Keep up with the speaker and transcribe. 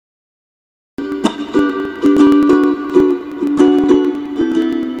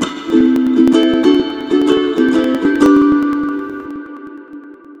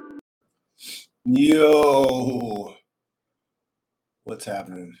what's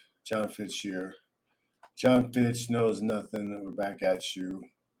happening? John Fitch here. John Fitch knows nothing. We're back at you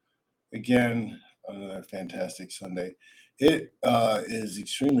again on another fantastic Sunday. It is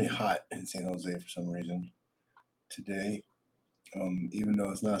extremely hot in San Jose for some reason today. Even though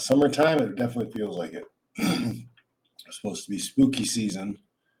it's not summertime, it definitely feels like it. It's supposed to be spooky season,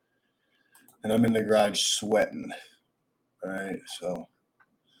 and I'm in the garage sweating. All right, so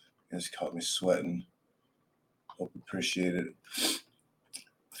you guys caught me sweating. Hope you appreciate it.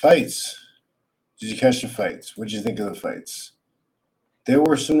 Fights. Did you catch the fights? What did you think of the fights? There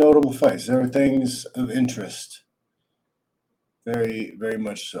were some notable fights. There were things of interest. Very, very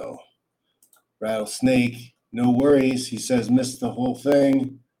much so. Rattlesnake, no worries. He says, missed the whole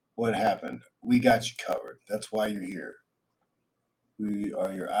thing. What happened? We got you covered. That's why you're here. We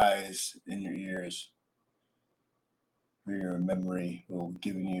are your eyes and your ears. We're your memory. We're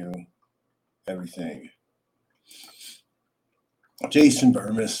giving you everything. Jason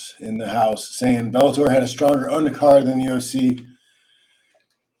Burmis in the house saying Bellator had a stronger undercard than the UFC.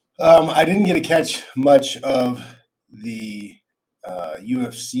 I didn't get to catch much of the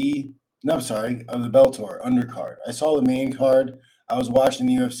UFC. No, I'm sorry, of the Bellator undercard. I saw the main card. I was watching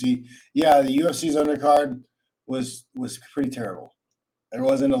the UFC. Yeah, the UFC's undercard was pretty terrible. There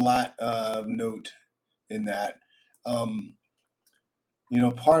wasn't a lot of note in that. Part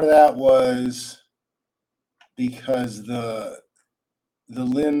of that was because the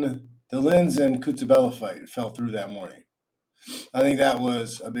Lins and Kutabella fight fell through that morning. I think that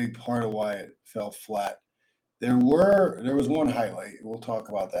was a big part of why it fell flat. There was one highlight. We'll talk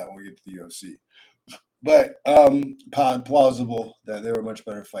about that when we get to the UFC. But plausible that there were much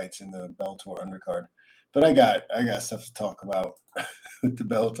better fights in the Bellator undercard. But I got stuff to talk about with the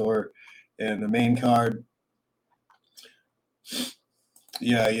Bellator and the main card.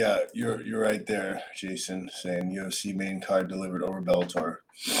 Yeah, you're right there, Jason, saying UFC main card delivered over Bellator.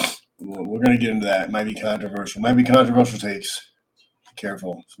 We're going to get into that. It might be controversial. Might be controversial takes. Be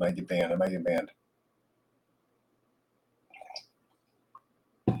careful. This might get banned. I might get banned.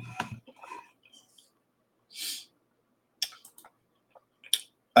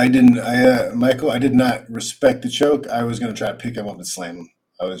 Michael, I did not respect the choke. I was going to try to pick him up and slam him.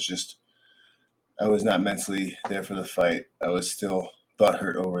 I was not mentally there for the fight. I was still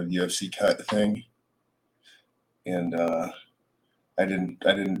butthurt over the UFC cut thing. And I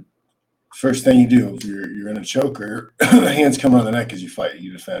didn't. First thing you do, if you're in a choker, hands come on the neck as you fight,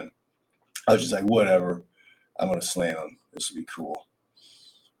 you defend. I was just like, whatever. I'm going to slam him. This will be cool.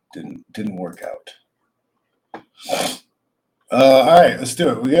 Didn't work out. All right, let's do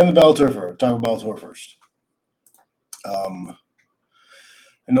it. We get in the Bellator first. Talk about Bellator first. I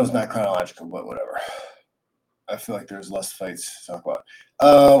know it's not chronological, but whatever. I feel like there's less fights to talk about.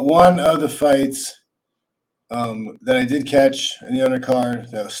 One of the fights that I did catch in the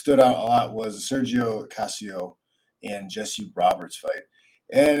undercard that stood out a lot was Sergio Casio and Jesse Roberts fight.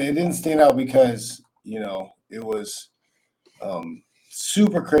 And it didn't stand out because, it was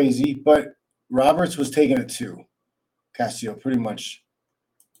super crazy, but Roberts was taking it too. Casio pretty much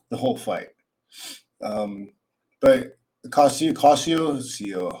the whole fight. But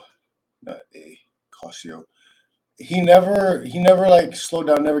Casio, he never like slowed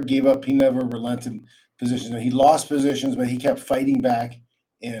down, never gave up. He never relented positions. He lost positions, but he kept fighting back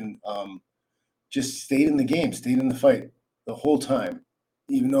and just stayed in the game, stayed in the fight the whole time.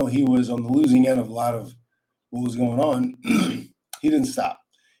 Even though he was on the losing end of a lot of what was going on, he didn't stop.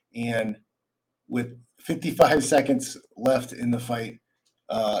 And with 55 seconds left in the fight,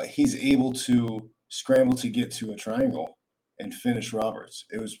 he's able to scramble to get to a triangle and finish Roberts.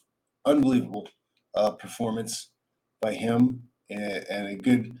 It was unbelievable performance by him and a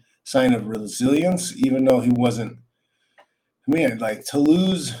good sign of resilience, even though he wasn't, to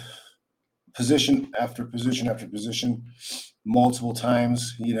lose position after position after position multiple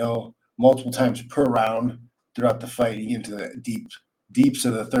times per round throughout the fight. You get into the deeps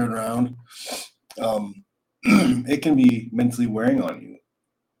of the third round. It can be mentally wearing on you.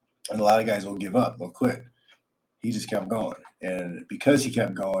 And a lot of guys will give up, they'll quit. He just kept going. And because he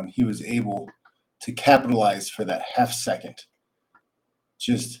kept going, he was able to capitalize for that half second.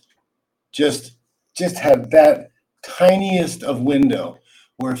 Just had that tiniest of window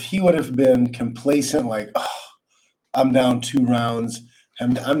where if he would have been complacent, like, I'm down 2 rounds,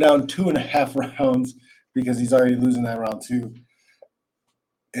 I'm down 2.5 rounds because he's already losing that round 2.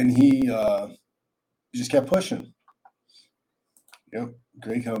 And he just kept pushing. Yep,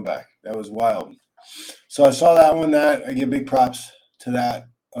 great comeback. That was wild. So I saw that one. I give big props to that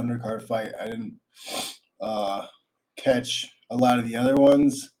undercard fight. I didn't catch a lot of the other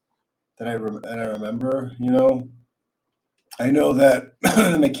ones that I remember. I know that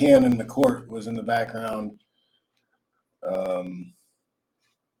McCann in the court was in the background at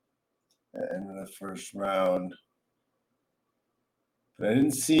the end of the first round, but I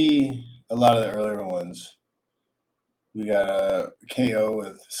didn't see a lot of the earlier ones. We got a KO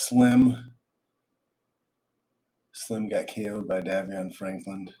with Slim. Slim got KO'd by Davion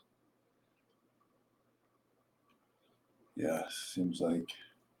Franklin. Yeah, seems like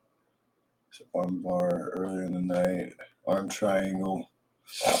arm bar earlier in the night, arm triangle.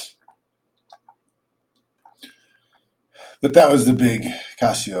 But that was the big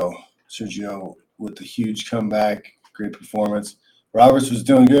Casio. Sergio with the huge comeback, great performance. Roberts was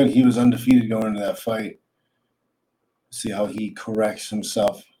doing good. He was undefeated going into that fight. See how he corrects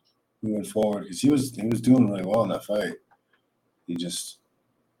himself moving forward, because he was doing really well in that fight. He just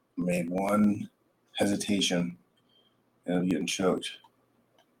made one hesitation and getting choked.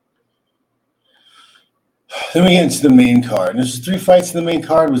 Then we get into the main card. There's 3 fights in the main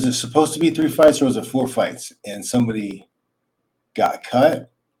card. Was it supposed to be 3 fights or was it 4 fights? And somebody got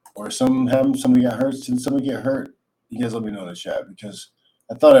cut or somebody got hurt. Did somebody get hurt? You guys let me know in the chat, because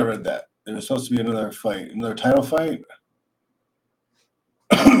I thought I read that. There was supposed to be another fight, another title fight.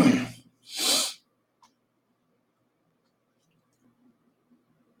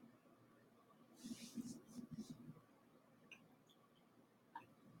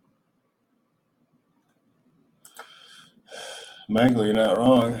 Michael, you're not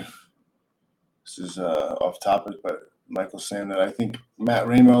wrong. This is off topic, but Michael's saying that I think Matt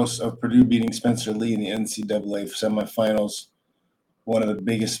Ramos of Purdue beating Spencer Lee in the NCAA semifinals, one of the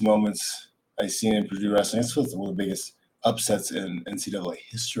biggest moments I've seen in Purdue wrestling. It's one of the biggest upsets in NCAA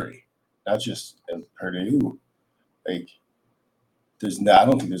history, not just in Purdue. Like, I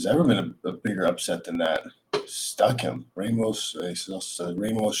don't think there's ever been a bigger upset than that. Stuck him. Ramos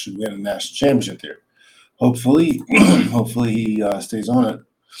should win a national championship here. Hopefully, he stays on it.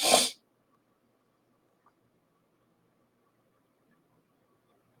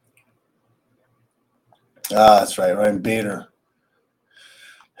 That's right, Ryan Bader.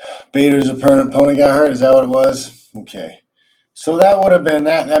 Bader's opponent got hurt. Is that what it was? Okay, so that would have been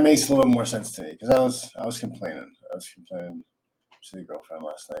that. That makes a little bit more sense to me, because I was complaining. To the girlfriend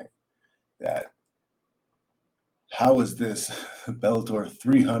last night that how is this Bellator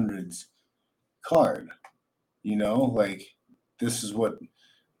 300s card? Like, this is what,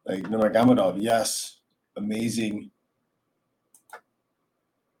 like, Nurmagomedov, yes, amazing.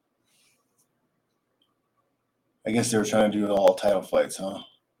 I guess they were trying to do all title fights, huh?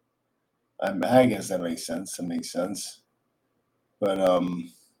 I guess that makes sense. But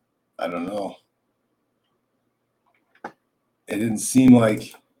I don't know. It didn't seem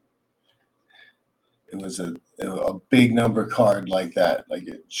like it was a big number card like that. Like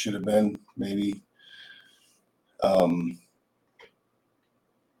it should have been, maybe. I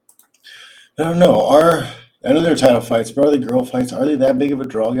don't know. I know they're title fights, but are they girl fights? Are they that big of a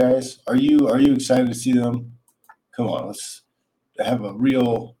draw, guys? Are you excited to see them? Come on, let's have a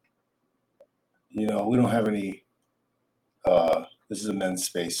real. We don't have any. This is a men's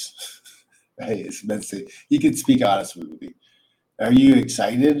space. Hey, it's men's space. You can speak honestly with me. Are you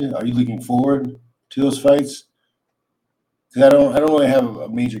excited? Are you looking forward to those fights? Because I don't really have a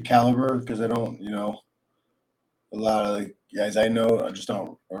major caliber, because I don't, a lot of the guys I know I just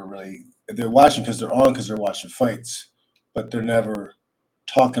don't are really. They're watching because they're on, because they're watching fights, but they're never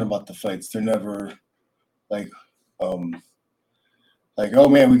talking about the fights. They're never like, oh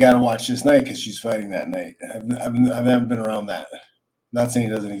man, we got to watch this night because she's fighting that night. I haven't been around that. I'm not saying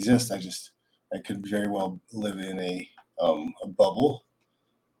it doesn't exist. I could very well live in a bubble.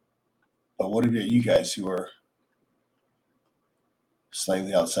 But what about you guys who are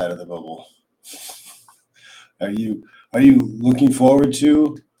slightly outside of the bubble? Are you looking forward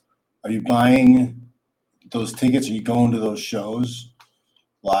to? Are you buying those tickets? Are you going to those shows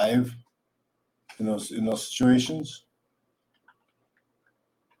live in those situations?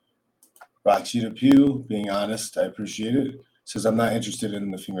 Roxy Depew, being honest, I appreciate it. Says I'm not interested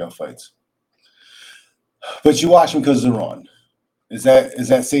in the female fights, but you watch them because they're on. Is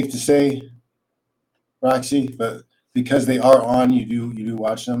that safe to say, Roxy? But because they are on, you do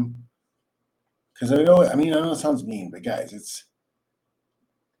watch them. Because I know it sounds mean, but guys, it's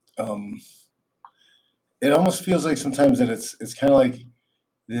it almost feels like sometimes that it's kind of like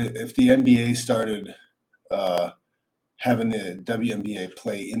if the NBA started having the WNBA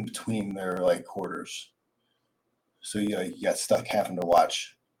play in between their like quarters, so you got stuck having to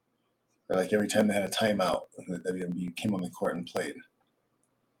watch, or like every time they had a timeout, the WNBA came on the court and played.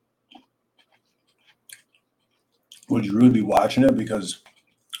 Would you really be watching it because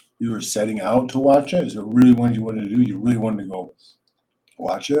You were setting out to watch it? Is it really what you wanted to do? You really wanted to go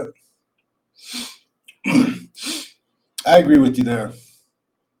watch it? I agree with you there.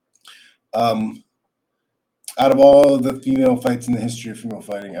 Out of all the female fights in the history of female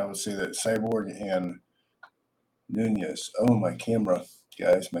fighting, I would say that Cyborg and Nunez. Oh, my camera,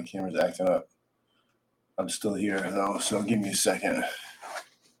 guys, my camera's acting up. I'm still here though, so give me a second.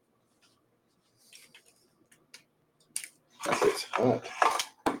 It's hot.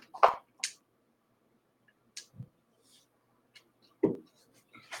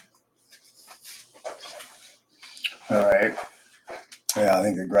 All right. Yeah, I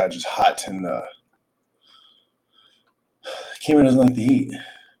think the garage is hot and the camera doesn't like the heat.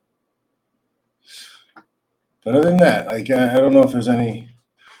 But other than that, like I don't know if there's any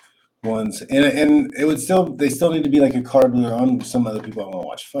ones, and it would they still need to be like a card where on some other people I want to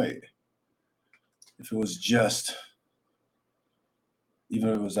watch fight. If it was just, even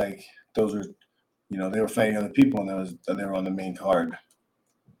if it was like those were, they were fighting other people and they were on the main card.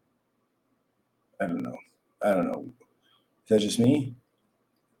 I don't know. Is that just me?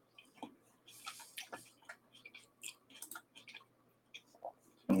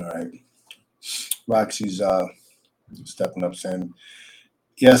 All right. Roxy's stepping up saying,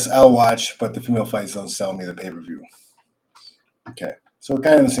 yes, I'll watch, but the female fights don't sell me the pay-per-view. Okay. So we're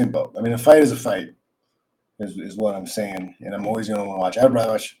kind of in the same boat. I mean, a fight is a fight, is what I'm saying. And I'm always going to want to watch. I'd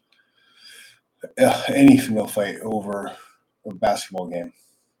rather watch any female fight over a basketball game.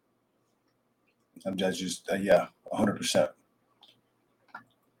 I'm just 100%.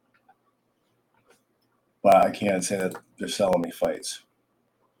 But I can't say that they're selling me fights.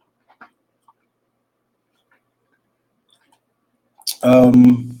 All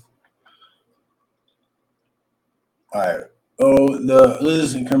right. Oh, the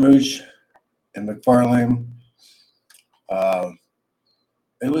Liz and Carmouche and McFarlane.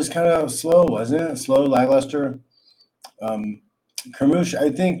 It was kind of slow, wasn't it? Slow, lackluster. Carmouche,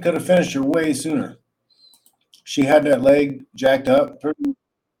 I think, could have finished her way sooner. She had that leg jacked up.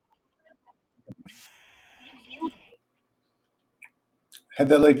 Had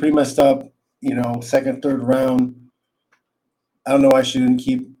that leg pretty messed up, second, third round. I don't know why she didn't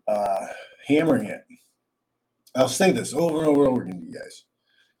keep hammering it. I'll say this over and over and over again to you guys.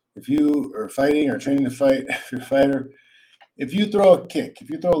 If you are fighting or training to fight, if you're a fighter, if you throw a kick, if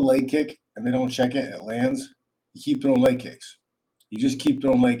you throw a leg kick and they don't check it and it lands, you keep throwing leg kicks. You just keep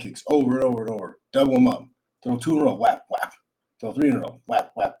throwing leg kicks over and over and over. Double them up. Throw 2 in a row, whap, whap. Throw 3 in a row,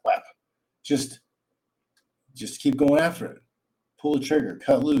 whap, whap, whap. Just keep going after it. Pull the trigger,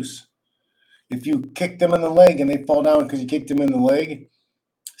 cut loose. If you kick them in the leg and they fall down because you kicked them in the leg,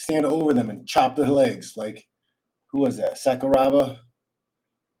 stand over them and chop their legs. Like, who was that? Sakuraba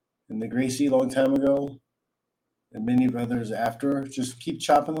and the Gracie a long time ago, and many of others after. Just keep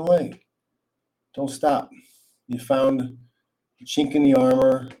chopping the leg. Don't stop. You found the chink in the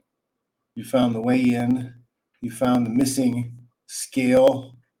armor. You found the way in. You found the missing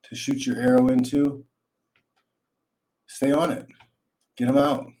scale to shoot your arrow into. Stay on it. Get them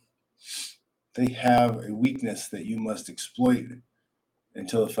out. They have a weakness that you must exploit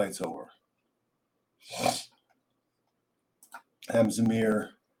until the fight's over. Hamzamir,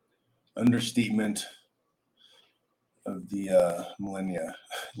 understatement of the millennia,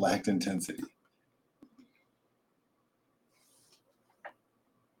 lacked intensity.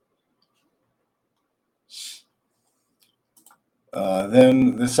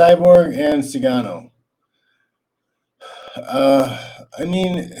 Then the Cyborg and Cigano. I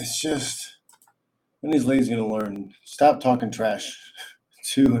mean, it's just, when these ladies going to learn? Stop talking trash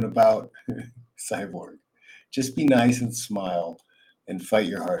to and about Cyborg. Just be nice and smile and fight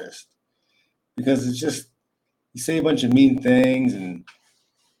your hardest. Because it's just, you say a bunch of mean things and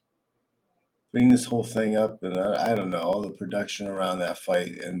bring this whole thing up, and I don't know, all the production around that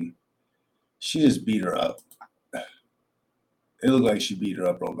fight, and she just beat her up. It looked like she beat her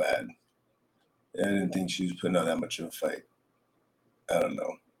up real bad. I didn't think she was putting on that much of a fight. I don't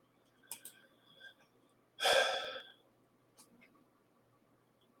know.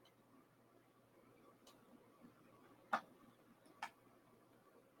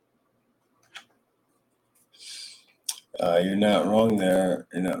 You're not wrong there.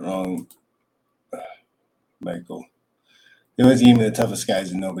 You're not wrong, Michael. They always gave me the toughest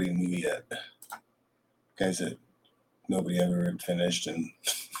guys that nobody knew yet. Guys that nobody ever had finished and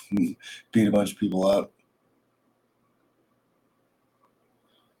beat a bunch of people up.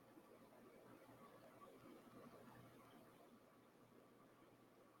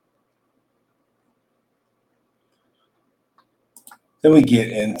 Then we get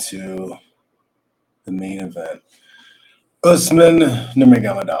into the main event. Usman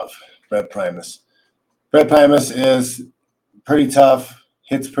Nurmagomedov, Brett Primus. Brett Primus is pretty tough,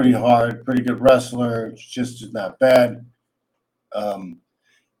 hits pretty hard, pretty good wrestler, just not bad.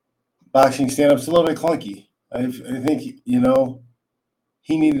 Boxing stand-up's a little bit clunky. I think,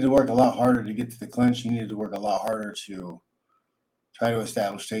 he needed to work a lot harder to get to the clinch. He needed to work a lot harder to try to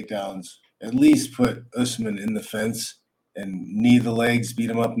establish takedowns, at least put Usman in the fence and knee the legs, beat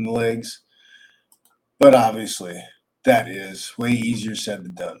him up in the legs. But obviously, that is way easier said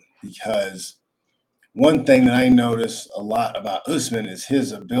than done, because one thing that I notice a lot about Usman is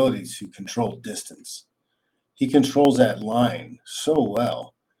his ability to control distance. He controls that line so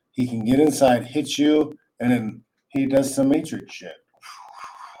well. He can get inside, hit you, and then he does some matrix shit.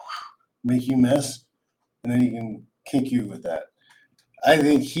 Make you miss, and then he can kick you with that. I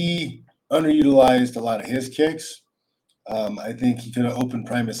think he underutilized a lot of his kicks. I think he could have opened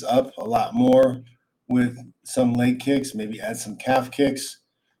Primus up a lot more with some leg kicks, maybe add some calf kicks,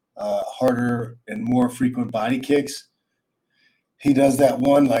 harder and more frequent body kicks. He does that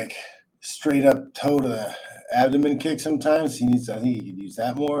one like straight up toe to the abdomen kick sometimes. I think he could use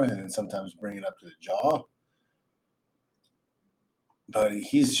that more, and then sometimes bring it up to the jaw. But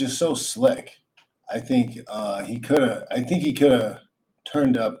he's just so slick. I think he could have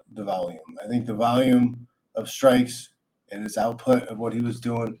turned up the volume. I think the volume of strikes and his output of what he was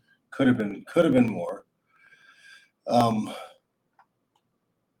doing could have been more.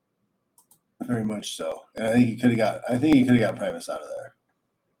 Very much so. And I think he could have got Primus out of there.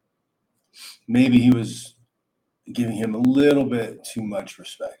 Maybe he was giving him a little bit too much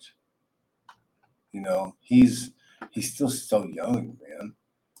respect. He's still so young, man.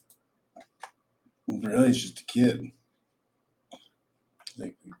 Really, he's just a kid.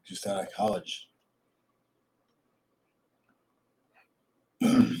 Like, just out of college.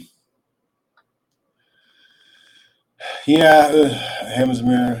 Yeah,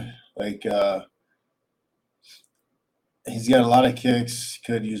 Hamzamir, he's got a lot of kicks.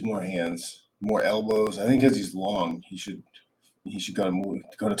 Could use more hands, more elbows. I think because he's long, he should go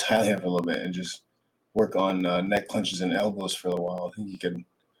to Thailand for a little bit and just work on neck punches and elbows for a while. I think he could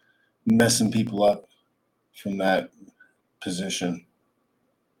mess some people up from that position.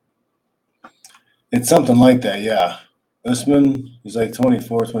 It's something like that, yeah. Usman, he's like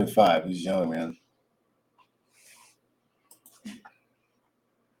 24, 25. He's young, man.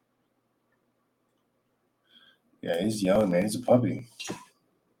 Yeah, he's young, man. He's a puppy.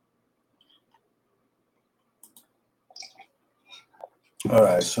 All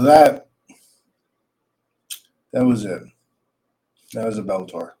right, so that was it. That was a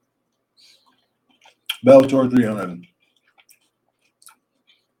Bellator. Bellator 300.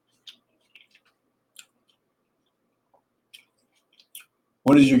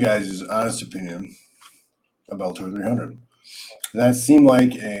 What is your guys' honest opinion about Bellator 300? That seemed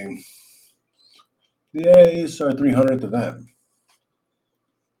like it's our 300th event.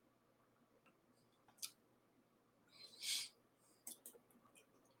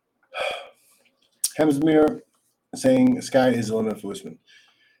 Hemsmere saying sky is the limit for Usman.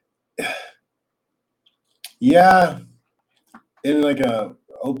 Yeah, in like a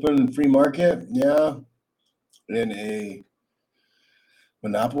open free market, yeah. In a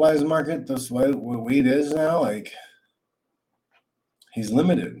monopolized market, that's what way it is now. Like, he's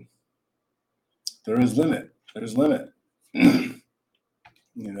limited. There is limit. There's limit.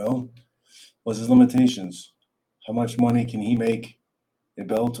 What's his limitations? How much money can he make in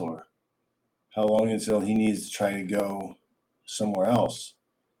Bellator? How long until he needs to try to go somewhere else?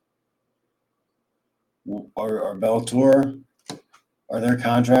 Are Bellator, are their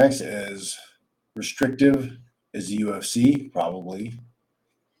contracts as restrictive as the UFC? Probably.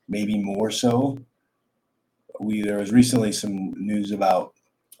 Maybe more so. There was recently some news about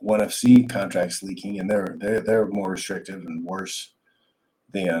ONE FC contracts leaking, and they're more restrictive and worse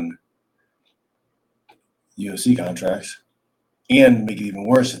than UFC contracts. And make it even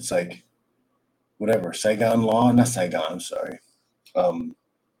worse, it's like whatever, Saigon law, not Saigon, I'm sorry.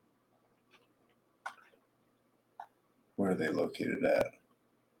 Where are they located at?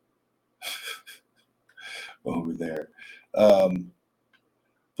 Over there.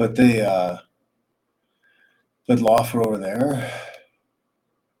 But law for over there.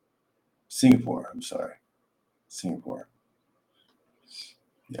 Singapore, I'm sorry. Singapore.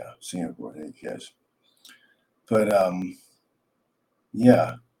 Yeah, Singapore, thank you guys. But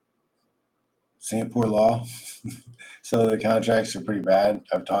yeah. Singapore law. So the contracts are pretty bad.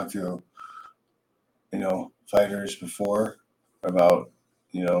 I've talked to, fighters before about,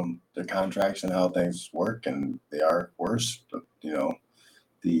 their contracts and how things work, and they are worse. But, yeah.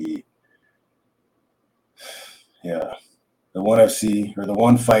 The ONE FC or the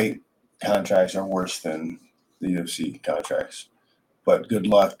ONE Fight contracts are worse than the UFC contracts. But good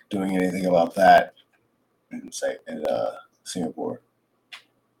luck doing anything about that in Singapore.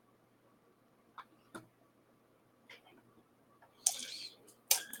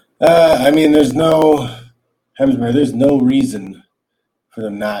 There's no reason for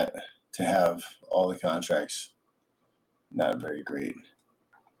them not to have all the contracts not very great,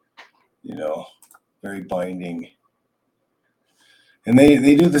 very binding. And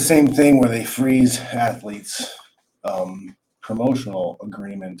they do the same thing where they freeze athletes' promotional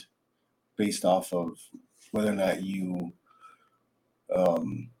agreement based off of whether or not you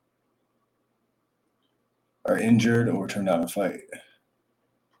are injured or turned down a fight.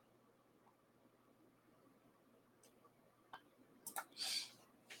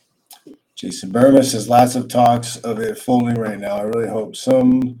 Jason Burma says lots of talks of it folding right now. I really hope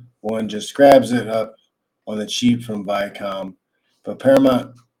someone just grabs it up on the cheap from Viacom. But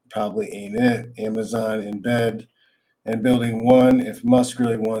Paramount probably ain't it. Amazon in bed and building one if Musk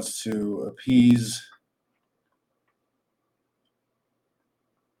really wants to appease.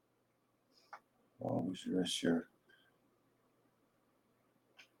 Oh, we should rest your.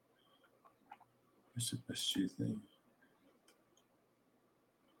 What's the best you thing?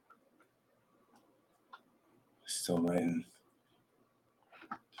 Still writing.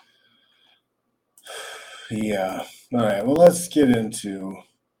 Yeah. All right. Well, let's get into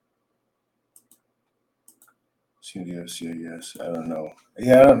UFC, I guess. I don't know.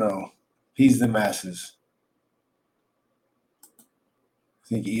 Yeah, I don't know. He's the masses.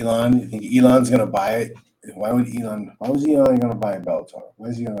 You think Elon's going to buy it? Why was Elon going to buy Bellator? Why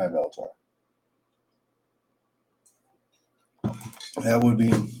is he going to buy Bellator? That would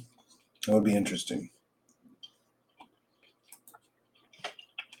be interesting.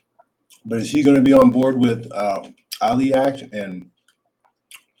 But is he going to be on board with Ali Act and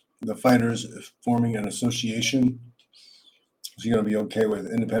the fighters forming an association? Is he going to be okay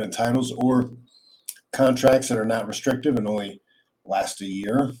with independent titles or contracts that are not restrictive and only last a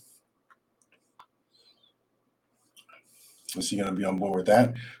year? Is he going to be on board with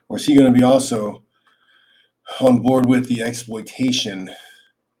that? Or is he going to be also on board with the exploitation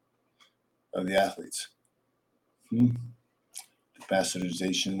of the athletes? The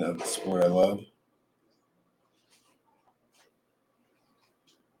bastardization of the sport I love.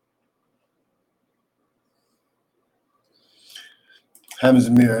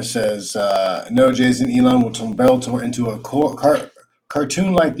 Hamzamir says, no, Jason, Elon will turn Bellator into a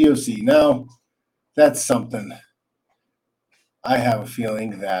cartoon like the UFC. Now, that's something. I have a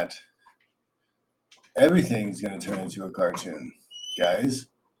feeling that everything's going to turn into a cartoon, guys.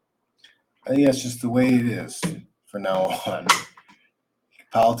 I think that's just the way it is from now on.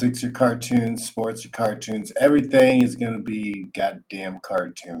 Politics are cartoons, sports are cartoons. Everything is going to be goddamn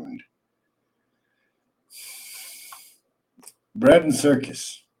cartooned. Bread and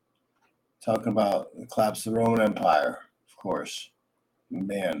circus. Talking about the collapse of the Roman Empire, of course.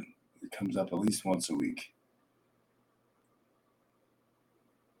 Man, it comes up at least once a week.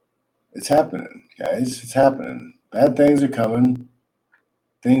 It's happening, guys. It's happening. Bad things are coming.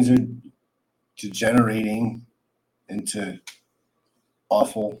 Things are degenerating into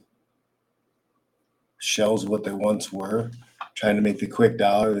awful shells of what they once were, trying to make the quick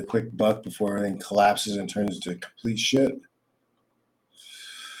dollar, the quick buck before everything collapses and turns into complete shit.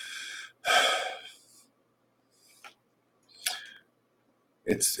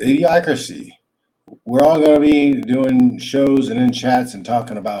 It's idiocracy. We're all going to be doing shows and in chats and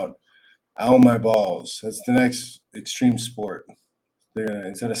talking about ow my balls. That's the next extreme sport. They're gonna,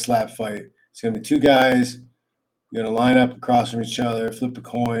 instead of slap fight, it's going to be two guys. You're going to line up across from each other, flip a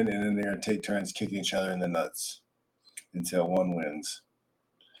coin, and then they're going to take turns kicking each other in the nuts until one wins.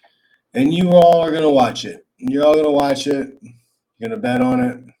 And you all are going to watch it. You're all going to watch it. You're going to bet on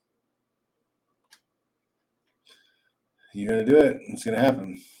it. You're going to do it. It's going to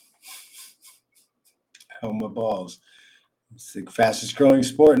happen. Oh, my balls. It's the fastest growing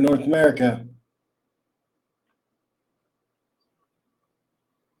sport in North America.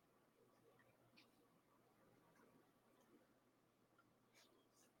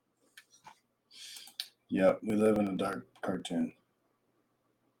 Yep, we live in a dark cartoon.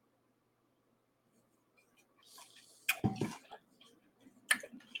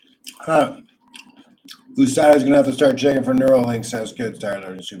 Huh. Usada's going to have to start checking for Neuralink. Sounds good,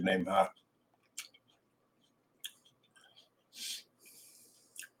 Tyler. It's your name, huh?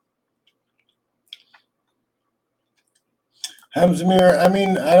 Hamzamir,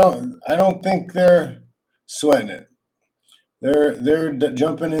 I don't think they're sweating it. They're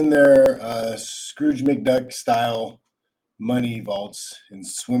jumping in their Scrooge McDuck style money vaults and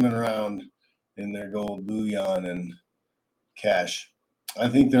swimming around in their gold bullion and cash. I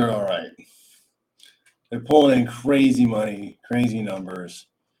think they're all right. They're pulling in crazy money, crazy numbers.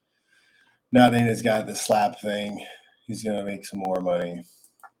 Now Dana's got the slap thing. He's going to make some more money.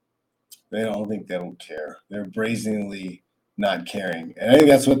 They don't think they don't care. They're brazenly not caring. And I think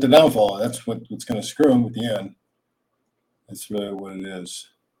that's what the downfall is. That's what's going to screw them at the end. That's really what it is.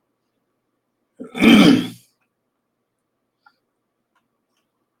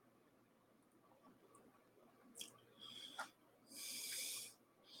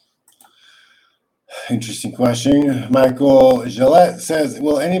 Interesting question. Michael Gillette says,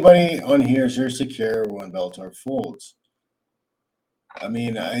 will anybody on here seriously care when Bellator folds? I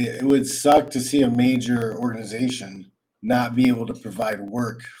mean, it would suck to see a major organization not be able to provide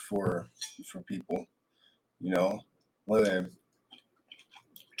work for people. You know, whether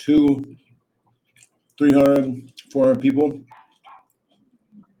 200, 300, 400 people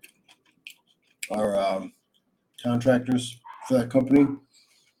are contractors for that company.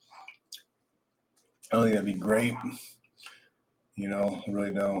 I don't think that'd be great. You know, I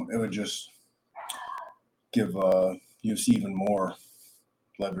really don't. It would just give UFC even more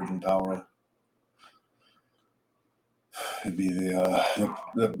leverage and power. It'd be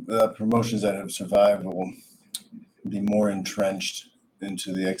the promotions that have survived will be more entrenched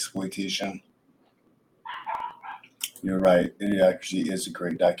into the exploitation. You're right. It actually is a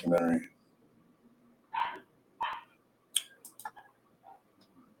great documentary.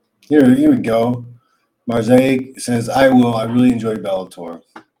 Here we go. Marzay says, I will. I really enjoy Bellator.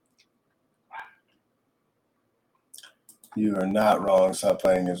 You are not wrong. Stop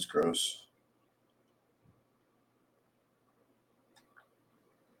playing as gross.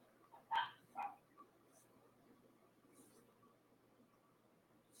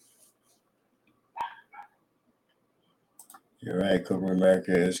 You're right. Corporate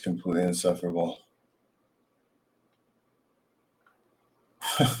America is completely insufferable.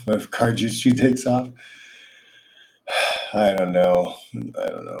 What if Cardistry takes off? I don't know.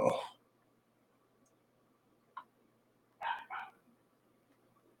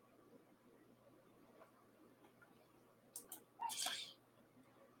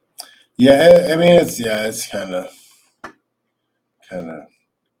 Yeah, I mean, it's kind of.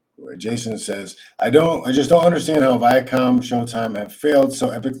 Jason says, I just don't understand how Viacom, Showtime have failed so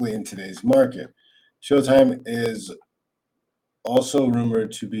epically in today's market. Showtime is also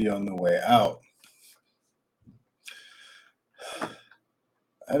rumored to be on the way out.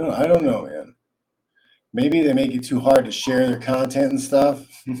 I don't know, man. Maybe they make it too hard to share their content and stuff.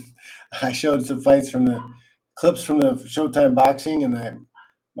 I showed some clips from the Showtime boxing, and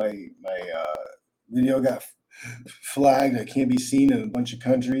my video got flagged. I can't be seen in a bunch of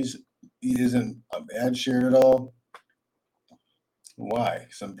countries. It isn't ad shared at all. Why?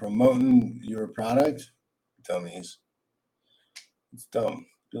 Because I'm promoting your product? Dummies. It's dumb.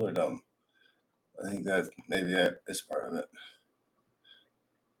 People are dumb. I think that maybe that is part of it.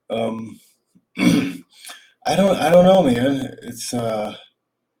 I don't know, man. It's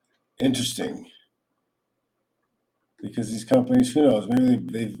interesting because these companies, who knows?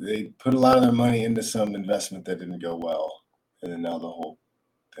 Maybe they put a lot of their money into some investment that didn't go well, and then now the whole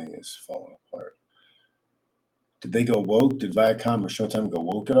thing is falling apart. Did they go woke? Did Viacom or Showtime go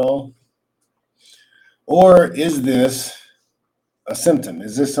woke at all? Or is this a symptom?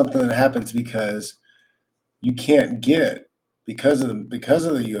 Is this something that happens because you can't get, because of the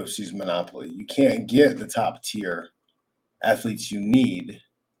UFC's monopoly, you can't get the top tier athletes you need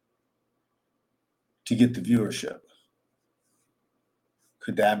to get the viewership?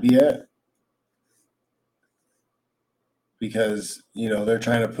 Could that be it? Because, they're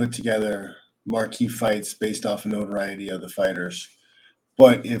trying to put together marquee fights based off of notoriety of the fighters.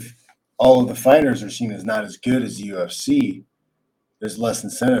 But if all of the fighters are seen as not as good as the UFC, there's less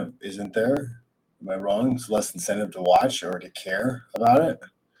incentive, isn't there? Am I wrong? There's less incentive to watch or to care about it.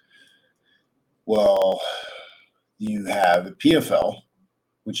 Well, you have the PFL,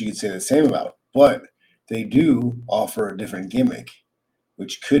 which you could say the same about, but they do offer a different gimmick,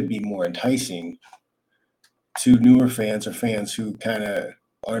 which could be more enticing to newer fans or fans who kind of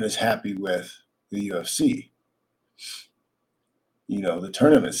aren't as happy with the UFC. The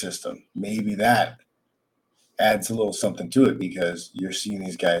tournament system, maybe that adds a little something to it because you're seeing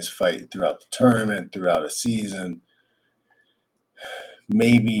these guys fight throughout the tournament, throughout a season.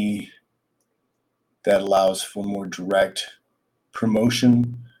 Maybe that allows for more direct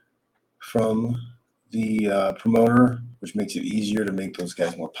promotion from the promoter, which makes it easier to make those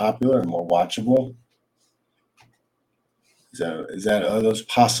guys more popular and more watchable. Are those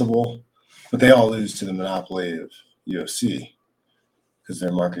possible? But they all lose to the monopoly of UFC because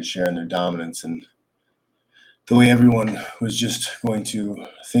their market share and their dominance and the way everyone was just going to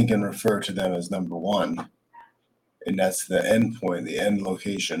think and refer to them as number one. And that's the end point, the end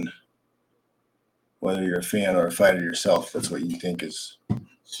location. Whether you're a fan or a fighter yourself, that's what you think is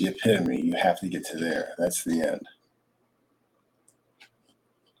the epitome. You have to get to there. That's the end.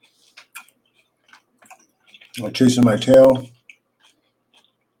 I'm chasing my tail.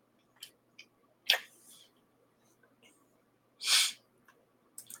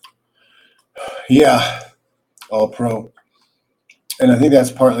 Yeah, All Pro. And I think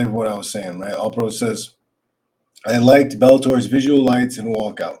that's partly what I was saying, right? All Pro says, I liked Bellator's visual lights and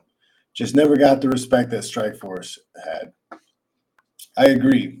walkout. Just never got the respect that Strikeforce had. I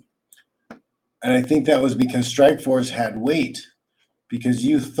agree. And I think that was because Strikeforce had weight. Because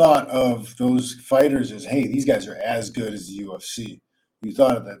you thought of those fighters as, hey, these guys are as good as the UFC. You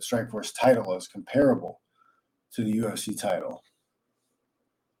thought of that Strikeforce title as comparable to the UFC title.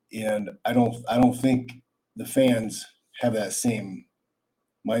 And I don't think the fans have that same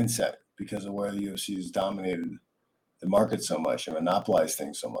mindset because of where the UFC has dominated the market so much and monopolized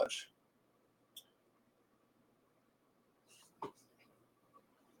things so much.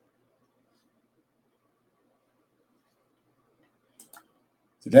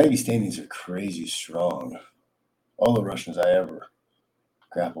 The Dagestanians are crazy strong. All the Russians I ever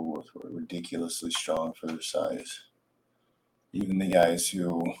grappled with were ridiculously strong for their size. Even the guys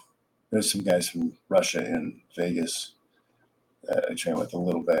there's some guys from Russia in Vegas that I train with a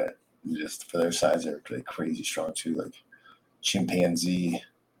little bit. Just for their size, they're like crazy strong too, like chimpanzee,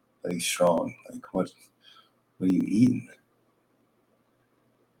 like strong. Like what are you eating?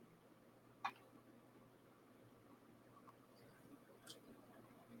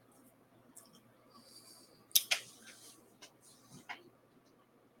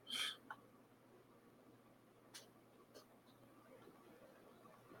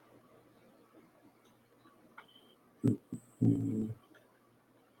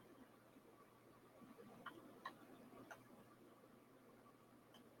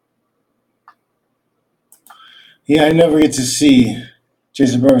 Yeah, I never get to see.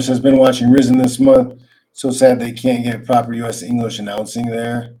 Jason Burns has been watching Risen this month. So sad they can't get proper U.S. English announcing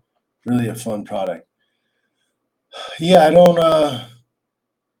there. Really a fun product. Yeah, I don't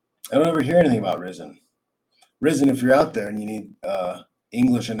ever hear anything about Risen. Risen, if you're out there and you need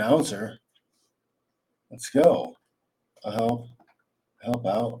English announcer, let's go. I'll help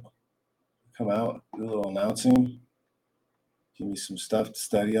out. Come out, do a little announcing. Give me some stuff to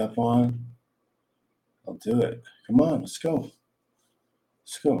study up on. I'll do it. Come on, let's go.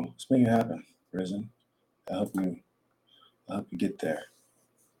 Let's go. Let's make it happen, Risen. I'll help you get there.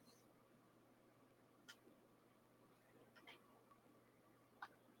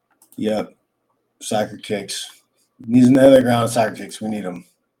 Yep. Soccer kicks. Knees in the other ground, soccer kicks. We need them.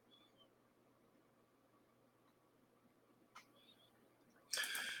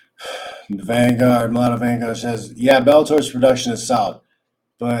 Vanguard, Milano Vanguard says, yeah, Bellator's production is solid.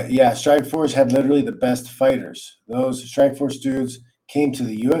 But yeah, Strikeforce had literally the best fighters. Those Strikeforce dudes came to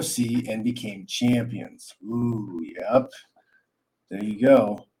the UFC and became champions. Ooh, yep. There you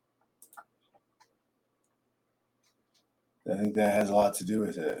go. I think that has a lot to do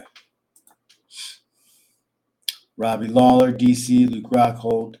with it. Robbie Lawler, DC, Luke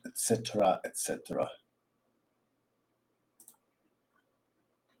Rockhold, etc., etc.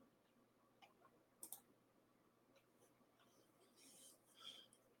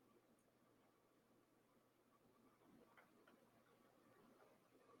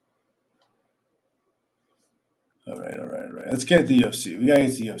 All right. Let's get the UFC. We gotta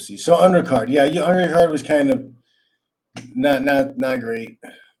get the UFC. So undercard, yeah, undercard was kind of not great,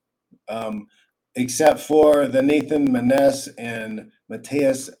 except for the Nathan Maness and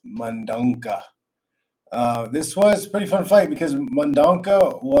Mateus Mundonca. This was a pretty fun fight because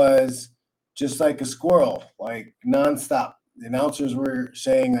Mundonca was just like a squirrel, like nonstop. The announcers were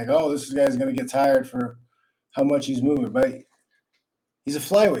saying like, "Oh, this guy's gonna get tired for how much he's moving," but he's a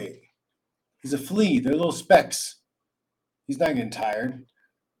flyweight. He's a flea. They're little specks. He's not getting tired.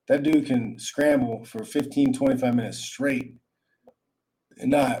 That dude can scramble for 15, 25 minutes straight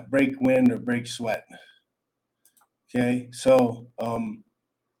and not break wind or break sweat. Okay, so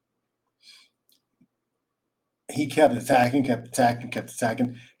he kept attacking.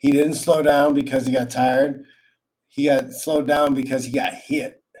 He didn't slow down because he got tired. He got slowed down because he got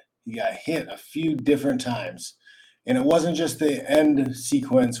hit. He got hit a few different times. And it wasn't just the end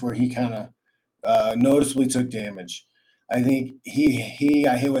sequence where he kind of noticeably took damage. I think he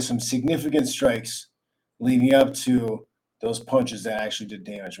got hit with some significant strikes leading up to those punches that actually did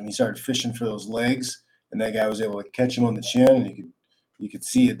damage. When he started fishing for those legs and that guy was able to catch him on the chin, and you could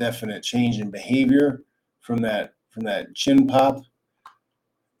see a definite change in behavior from that chin pop.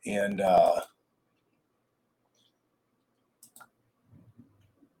 And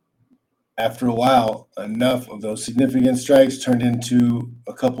after a while, enough of those significant strikes turned into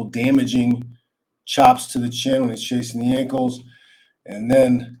a couple damaging chops to the chin when he's chasing the ankles, and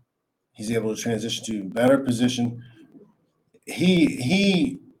then he's able to transition to a better position.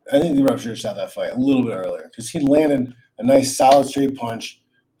 I think the ref should have stopped that fight a little bit earlier because he landed a nice solid straight punch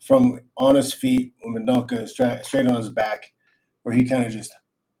from on his feet when Mendonca straight on his back, where he kind of just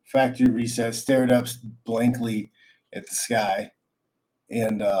factory reset, stared up blankly at the sky,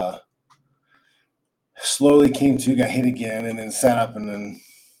 and slowly came to, got hit again, and then sat up and then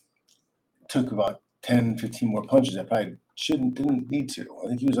took about 10, 15 more punches. I probably didn't need to. I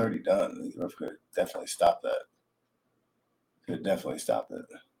think he was already done. I think the ref could definitely stop that. Could definitely stop it.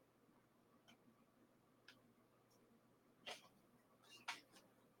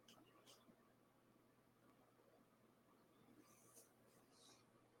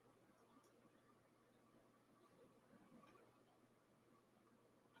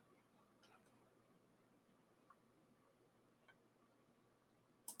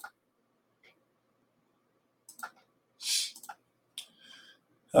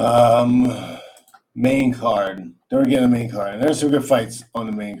 Main card. Don't forget the main card. And there's some good fights on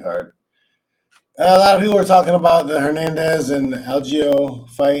the main card. A lot of people were talking about the Hernandez and Algio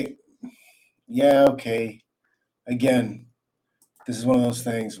fight. Yeah, okay. Again, this is one of those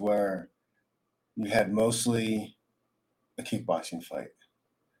things where you had mostly a kickboxing fight.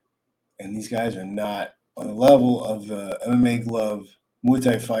 And these guys are not on the level of the MMA glove Muay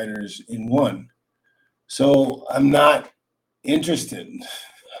Thai fighters in one. So I'm not interested.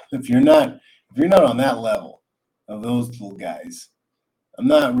 If you're not on that level of those little guys, I'm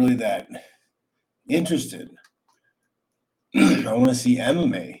not really that interested. I want to see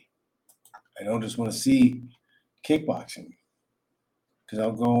MMA. I don't just want to see kickboxing, because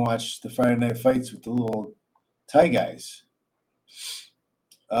I'll go and watch the Friday night fights with the little Thai guys.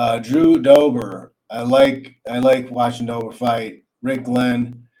 Drew Dober. I like watching Dober fight. Rick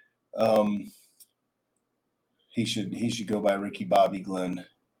Glenn. He should go by Ricky Bobby Glenn.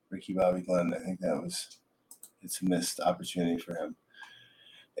 Ricky Bobby Glenn. I think it's a missed opportunity for him.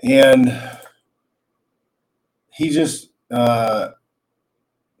 And he just Drew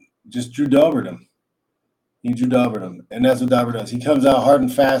Dobered him. He Drew Dobered him. And that's what Dober does. He comes out hard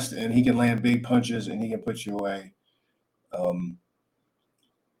and fast, and he can land big punches, and he can put you away.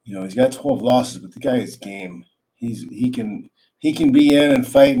 He's got 12 losses, but the guy is game. He can be in and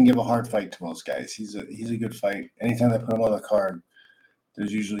fight and give a hard fight to most guys. He's a good fight. Anytime they put him on the card,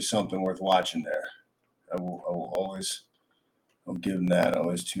 there's usually something worth watching there. I'll give him that. I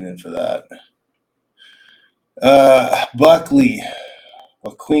always tune in for that. Buckley,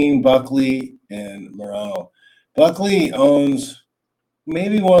 Joaquin Buckley, and Morano. Buckley owns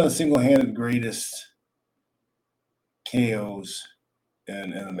maybe one of the single-handed greatest KOs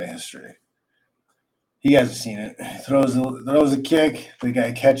in MMA history. You guys have seen it. He throws a kick. The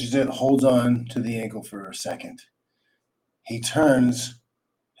guy catches it, holds on to the ankle for a second. He turns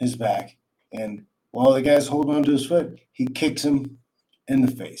his back, and while the guy's holding on to his foot, he kicks him in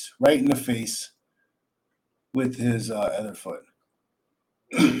the face, right in the face, with his other foot.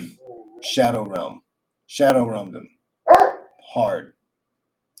 Shadow realmed him hard.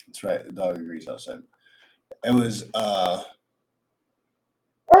 That's right. The dog agrees outside. It was a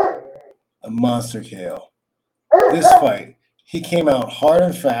monster KO. This fight, he came out hard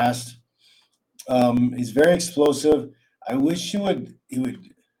and fast. He's very explosive. I wish he would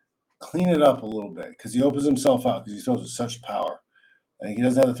clean it up a little bit, because he opens himself out because he throws with such power. Like, he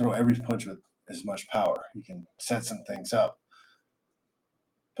doesn't have to throw every punch with as much power. He can set some things up.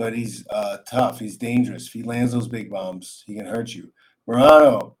 But he's tough. He's dangerous. If he lands those big bombs, he can hurt you.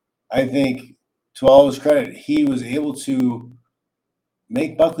 Morano, I think, to all his credit, he was able to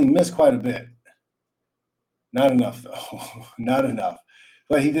make Buckley miss quite a bit. Not enough, though. Not enough.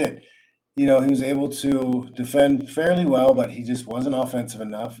 But he did. He was able to defend fairly well, but he just wasn't offensive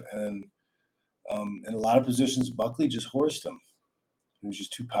enough. And in a lot of positions, Buckley just horsed him. He was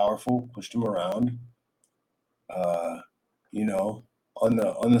just too powerful, pushed him around. On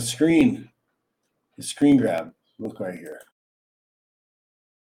the screen, the screen grab. Look right here.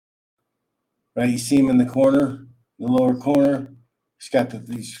 Right, you see him in the corner, the lower corner. He's got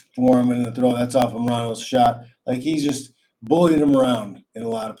these forearm in the throw. That's off of Morano's shot. Like, he's just bullied him around in a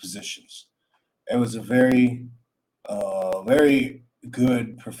lot of positions. It was a very, very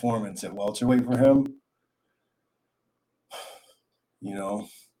good performance at welterweight for him.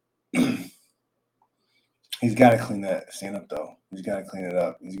 He's got to clean that stand up though. He's got to clean it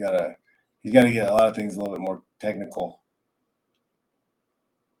up. He's got to get a lot of things a little bit more technical.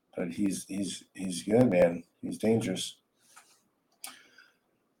 But he's good, man. He's dangerous.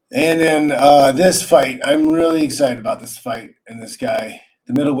 And then this fight, I'm really excited about this fight and this guy,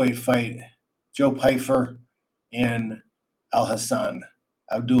 the middleweight fight, Joe Pyfer and Al Hassan,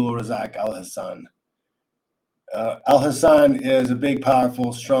 Abdul Razak Al Hassan. Al Hassan is a big,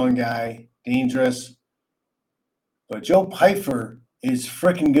 powerful, strong guy, dangerous. But Joe Pyfer is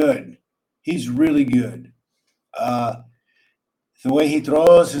freaking good. He's really good. The way he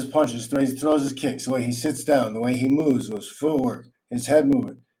throws his punches, the way he throws his kicks, the way he sits down, the way he moves, his footwork, his head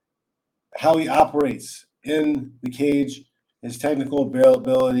movement, how he operates in the cage, his technical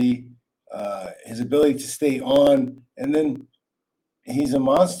ability, his ability to stay on, and then he's a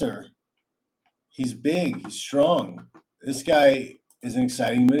monster. He's big, he's strong. This guy is an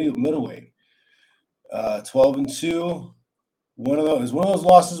exciting middleweight. 12-2. One of those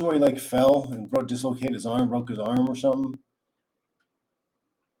losses where he fell and dislocated his arm, broke his arm or something.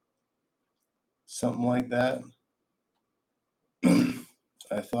 Something like that.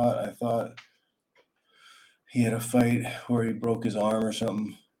 I thought he had a fight where he broke his arm or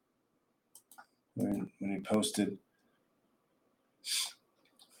something when he posted.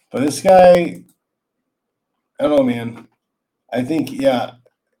 But this guy, I don't know, man. I think, yeah,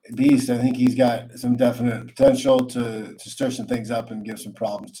 Beast, I think he's got some definite potential to stir some things up and give some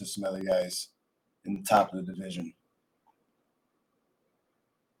problems to some other guys in the top of the division.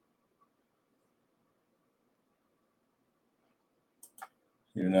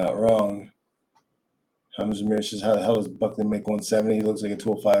 You're not wrong. Hamza Mir says, how the hell does Buckley make 170? He looks like a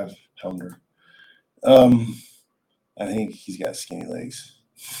 205 pounder. I think he's got skinny legs.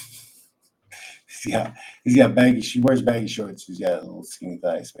 He's got baggy. She wears baggy shorts. He's got little skinny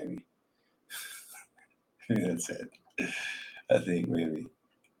thighs, maybe. That's it. I think maybe.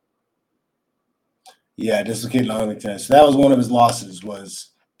 Yeah, dislocated arm test. So that was one of his losses.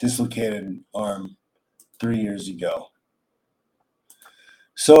 Was dislocated arm 3 years ago.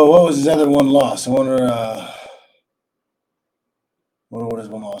 So what was his other one loss? I wonder what his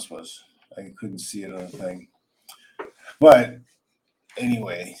one loss was. I couldn't see it on the thing. But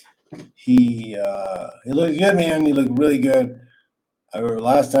anyway, he looked good, man. He looked really good. I remember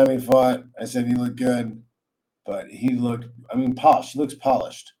last time he fought, I said he looked good, but he looked, polished. He looks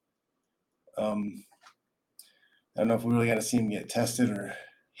polished. I don't know if we really got to see him get tested or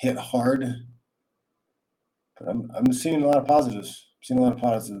hit hard, but I'm seeing a lot of positives. I'm seeing a lot of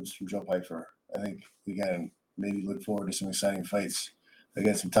positives from Joe Pyfer. I think we got to maybe look forward to some exciting fights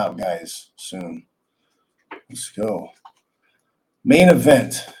against some top guys soon. Let's go. Main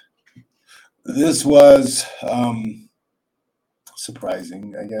event. This was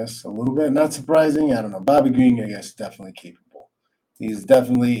surprising, I guess, a little bit. Not surprising. I don't know. Bobby Green, I guess, definitely capable. He's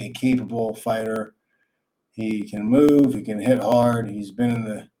definitely a capable fighter. He can move. He can hit hard. He's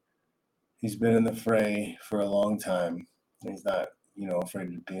been in the fray for a long time. He's not,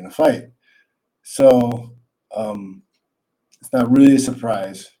 afraid to be in a fight. So it's not really a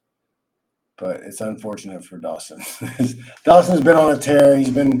surprise, but it's unfortunate for Dawson. Dawson's been on a tear. He's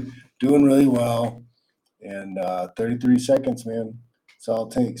been doing really well. And 33 seconds, man. That's all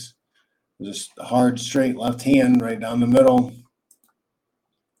it takes. Just a hard, straight left hand right down the middle.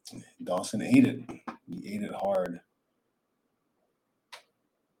 Dawson ate it. He ate it hard.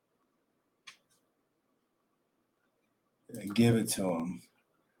 Give it to him.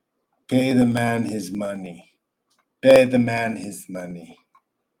 Pay the man his money. Pay the man his money.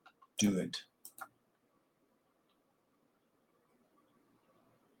 Do it.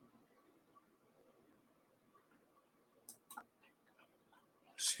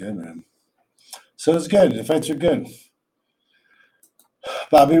 It's good, man. So it's good. The fights are good.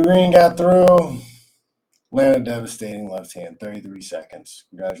 Bobby Green got through. Landed devastating left hand. 33 seconds.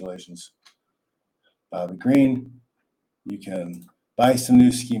 Congratulations, Bobby Green. You can buy some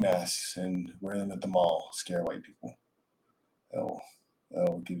new ski masks and wear them at the mall. Scare white people.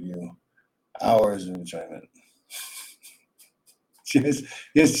 That'll give you hours of enjoyment. You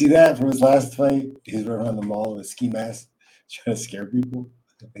guys see that from his last fight? He's running around the mall with a ski mask trying to scare people.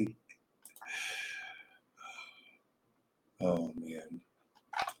 Oh, man.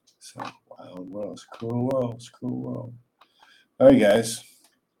 So, wild world. It's a cruel world. It's a cruel world. All right, guys.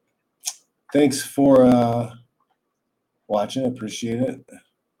 Thanks for watching. I appreciate it.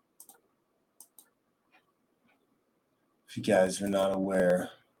 If you guys are not aware,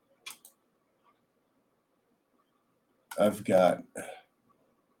 I've got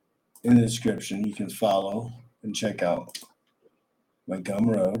in the description, you can follow and check out my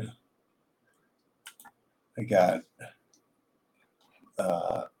Gumroad. I got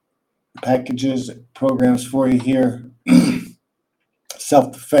packages, programs for you here.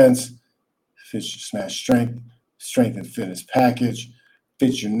 Self-defense, Fitch Smash Strength and Fitness Package,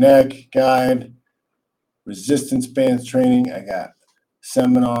 Fit Your Neck Guide, resistance bands training. I got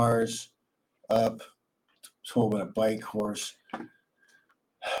seminars up, 12-minute bike course,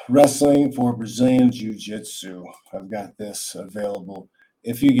 wrestling for Brazilian Jiu-Jitsu. I've got this available.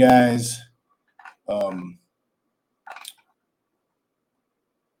 If you guys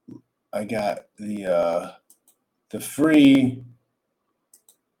I got the free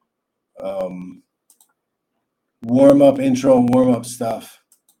warm-up intro and warm-up stuff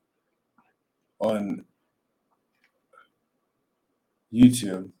on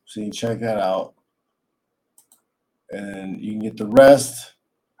YouTube, so you can check that out, and you can get the rest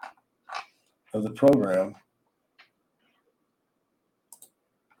of the program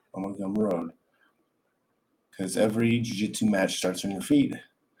on Montgomery Road, because every jiu-jitsu match starts on your feet.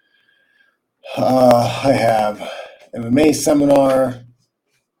 I have MMA seminar.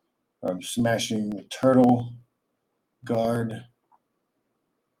 I'm smashing the turtle guard,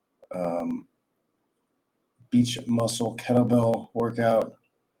 beach muscle kettlebell workout.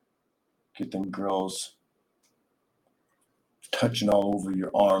 Get them girls touching all over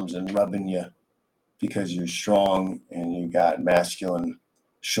your arms and rubbing you because you're strong and you got masculine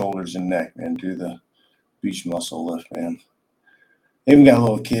shoulders and neck, man. Do the beach muscle lift, man. I even got a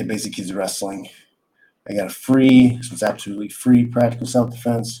little kid, basic kids wrestling. I got a free, so it's absolutely free practical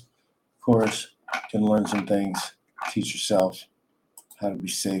self-defense course. You can learn some things, teach yourself how to be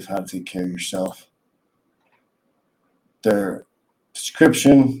safe, how to take care of yourself. Their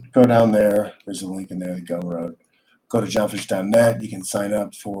description, go down there. There's a link in there, the Gum Road. Go to johnfish.net. You can sign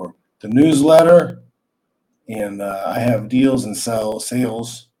up for the newsletter. And I have deals and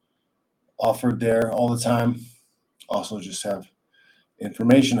sales offered there all the time. Also just have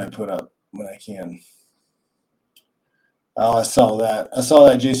information I put up when I can. Oh, I saw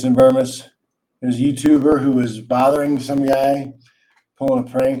that Jason Vermis. There's a YouTuber who was bothering some guy, pulling a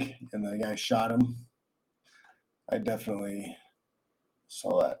prank, and the guy shot him. I definitely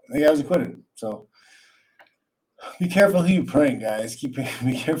saw that. The guy was acquitted. So be careful who you prank, guys. Be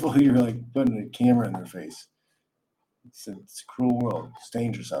careful who you're like putting a camera in their face. It's a cruel world. It's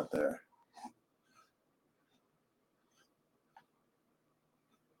dangerous out there.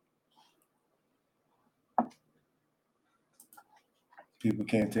 People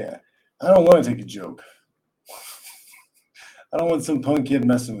can't take it. I don't want to take a joke. I don't want some punk kid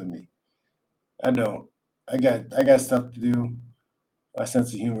messing with me. I don't. I got stuff to do. My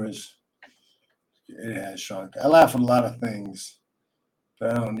sense of humor it has shrunk. I laugh at a lot of things, but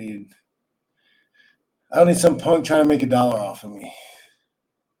I don't need some punk trying to make $1 off of me.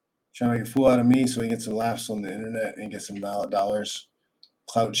 Trying to make a fool out of me so he gets some laughs on the internet and get some dollars.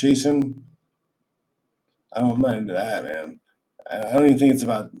 Clout chasing. I'm not into that, man. I don't even think it's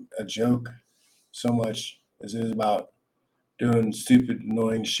about a joke so much as it is about doing stupid,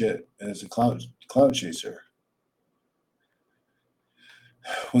 annoying shit as a clout chaser.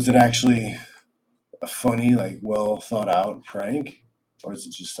 Was it actually a funny, like, well thought out prank? Or is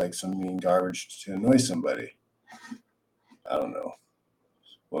it just like some mean garbage to annoy somebody? I don't know.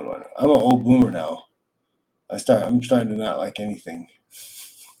 What do I know? I'm an old boomer now. I'm starting to not like anything.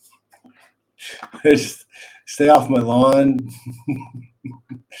 Just stay off my lawn.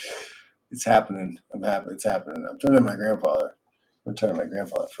 It's happening. I'm happy. It's happening. I'm turning my grandfather. I've been turning my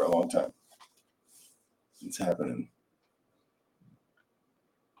grandfather for a long time. It's happening.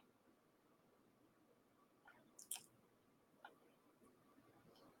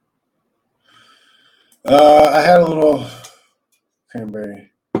 I had a little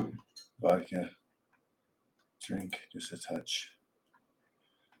cranberry vodka drink, just a touch.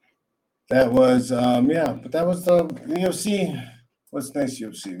 That was, but that was the UFC. What's next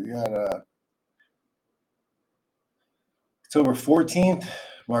UFC? We got October 14th,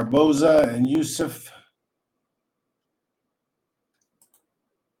 Barboza and Yusuf.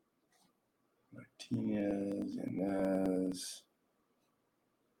 Martinez, Inez.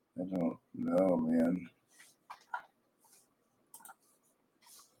 I don't know, man.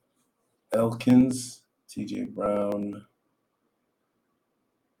 Elkins, TJ Brown.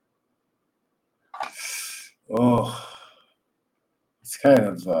 Oh, it's kind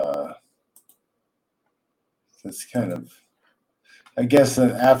of, I guess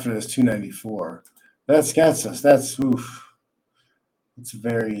that after this 294, that's oof. It's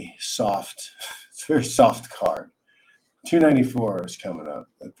very soft. It's a very soft card. 294 is coming up,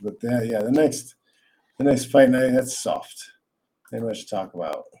 but the next fight night, that's soft. Not much to talk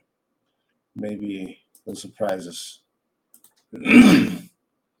about. Maybe They'll surprise us.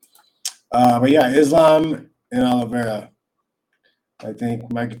 But yeah, Islam and Oliveira. I think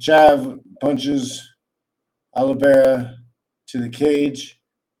Makachev punches Oliveira to the cage,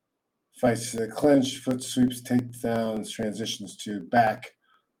 fights to the clinch, foot sweeps, takedowns, transitions to back,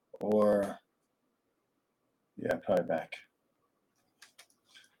 or probably back.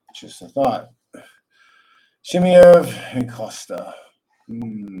 Just a thought. Shimiev and Costa.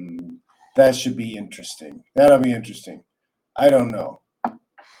 That should be interesting. That'll be interesting. I don't know.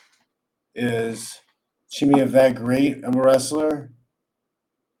 Is Shimiev that great of a wrestler?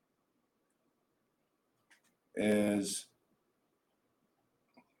 Is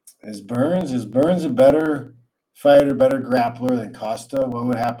Burns a better fighter, better grappler than Costa? What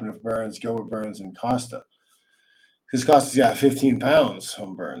would happen if Burns go with Burns and Costa? Because Costa's got 15 pounds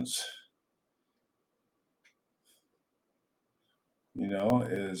on Burns.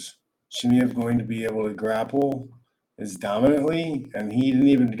 Is Shimiev going to be able to grapple as dominantly? And he didn't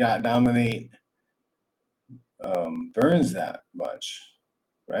even dominate Burns that much,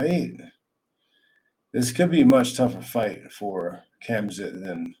 right? This could be a much tougher fight for Khamzat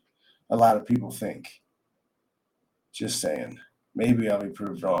than a lot of people think. Just saying. Maybe I'll be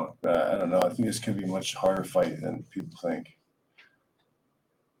proved wrong, but I don't know. I think this could be a much harder fight than people think.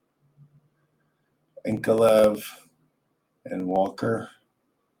 Ankalev and Walker.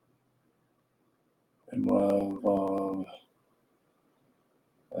 And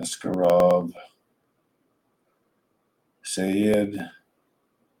Askarov. Sayed.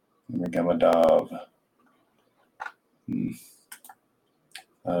 Magamadov.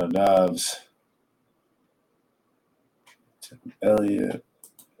 Dovs. Elliott.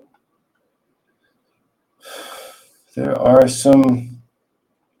 There are some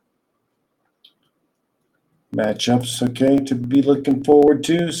matchups, okay, to be looking forward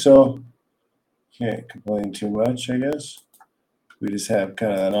to, so can't complain too much, I guess. We just have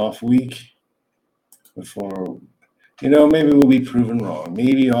kind of an off week before, maybe we'll be proven wrong.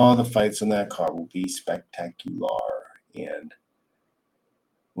 Maybe all the fights on that card will be spectacular and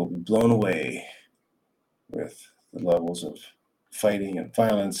we'll be blown away with the levels of fighting and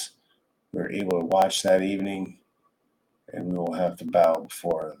violence we're able to watch that evening, and we will have to bow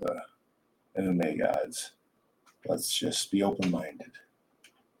before the MMA gods. Let's just be open-minded.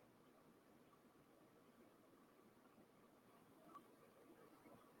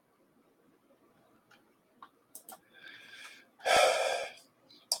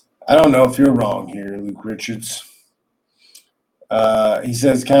 I don't know if you're wrong here, Luke Richards. He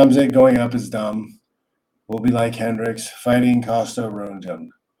says Khamzat going up is dumb. Will be like Hendricks. Fighting Costa ruined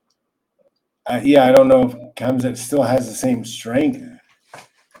him. I don't know if Khamzat still has the same strength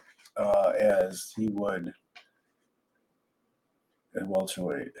as he would at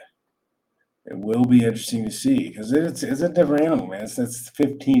welterweight. It will be interesting to see because it's a different animal, man. That's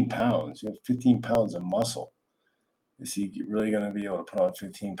 15 pounds. You have 15 pounds of muscle. Is he really going to be able to put on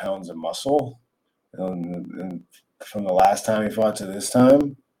 15 pounds of muscle? And from the last time he fought to this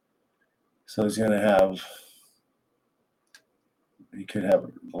time? So he could have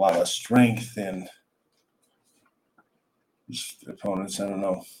a lot of strength in his opponents. I don't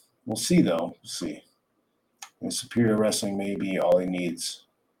know. We'll see, though. We'll see. And superior wrestling may be all he needs.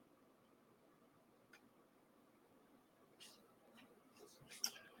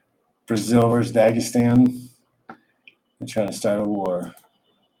 Brazil versus Dagestan. They're trying to start a war.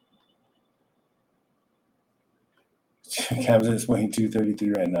 Khamzat is weighing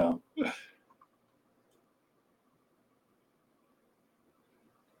 233 right now.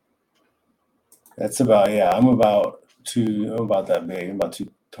 That's about, I'm about that big. I'm about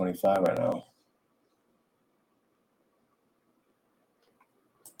 225 right now.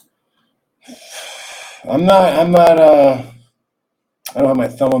 I don't have my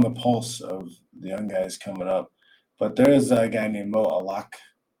thumb on the pulse of the young guys coming up, but there is a guy named Mo Alak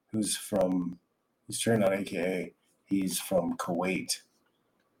who's turned out AKA. He's from Kuwait,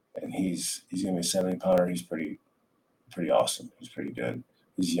 and he's gonna be a 70-pounder. He's pretty awesome. He's pretty good.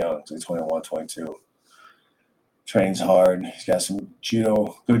 He's young. He's like 21, 22. Trains hard. He's got some good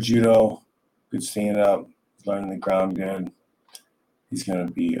stand up. He's learning the ground good. He's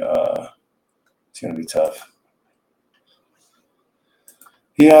gonna be tough.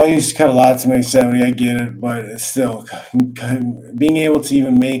 Yeah, he's cut a lot to make 70. I get it, but it's still being able to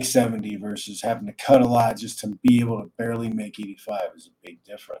even make 70 versus having to cut a lot just to be able to barely make 85 is a big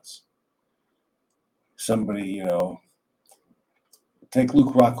difference. Somebody, take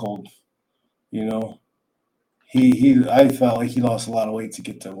Luke Rockhold. I felt like he lost a lot of weight to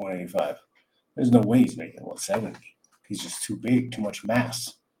get to 185. There's no way he's making 170. He's just too big, too much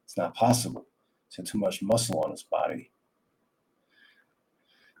mass. It's not possible. He's got too much muscle on his body.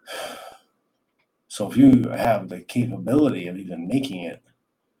 So if you have the capability of even making it,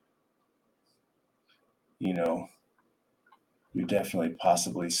 you're definitely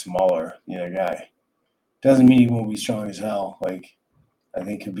possibly smaller than the other guy. Doesn't mean he won't be strong as hell. Like, I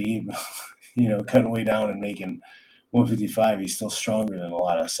think Khabib, cutting way down and making 155, he's still stronger than a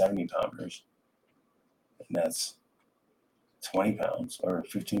lot of 70-pounders. And that's 20 pounds or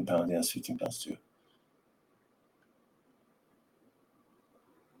 15 pounds. Yeah, it's 15 pounds too.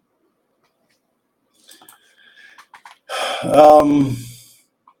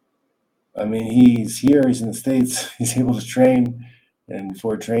 I mean, he's here. He's in the States. He's able to train, and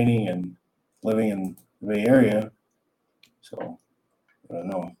for training and living in the Bay Area. So I don't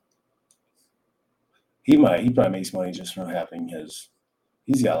know. He probably makes money just from having his.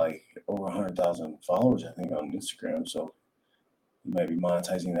 He's got like over 100,000 followers, I think, on Instagram. So he might be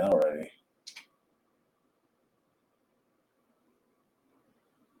monetizing that already.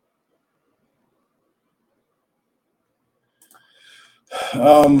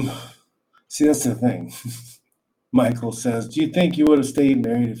 See, that's the thing. Michael says, do you think you would have stayed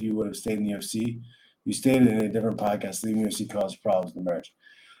married if you would have stayed in the UFC? You stated in a different podcast, leaving UFC caused problems in the marriage.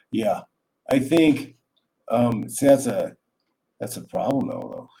 Yeah, I think. See, that's a problem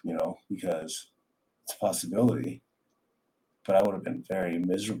though, because it's a possibility. But I would have been very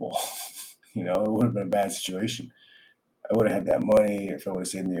miserable. It would have been a bad situation. I would have had that money if I would have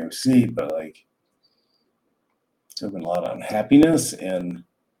stayed in the UFC, but like, there would have been a lot of unhappiness and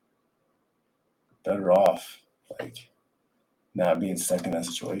better off like not being stuck in that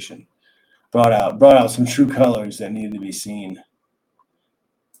situation. Brought out some true colors that needed to be seen.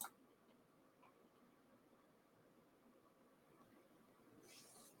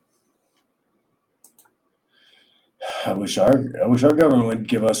 I wish our government would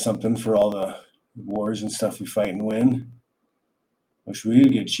give us something for all the wars and stuff we fight and win. Wish we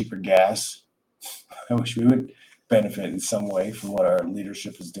would get cheaper gas. I wish we would benefit in some way from what our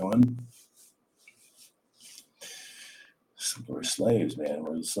leadership is doing. So we're slaves, man.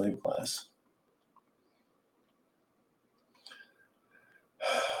 We're the slave class.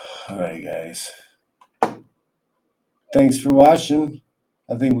 All right, guys. Thanks for watching.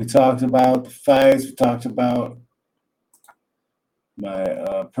 I think we talked about the fights. We talked about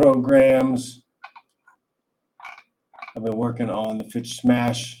my programs. I've been working on the Fitch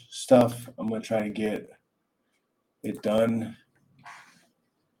Smash stuff. I'm going to try to get it done.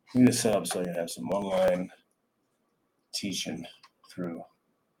 We need to set up so I can have some online teaching through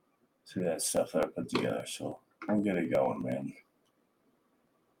that stuff that I put together. So we'll get it going, man.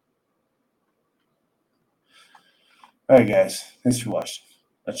 All right, guys. Thanks for watching.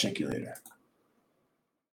 I'll check you later.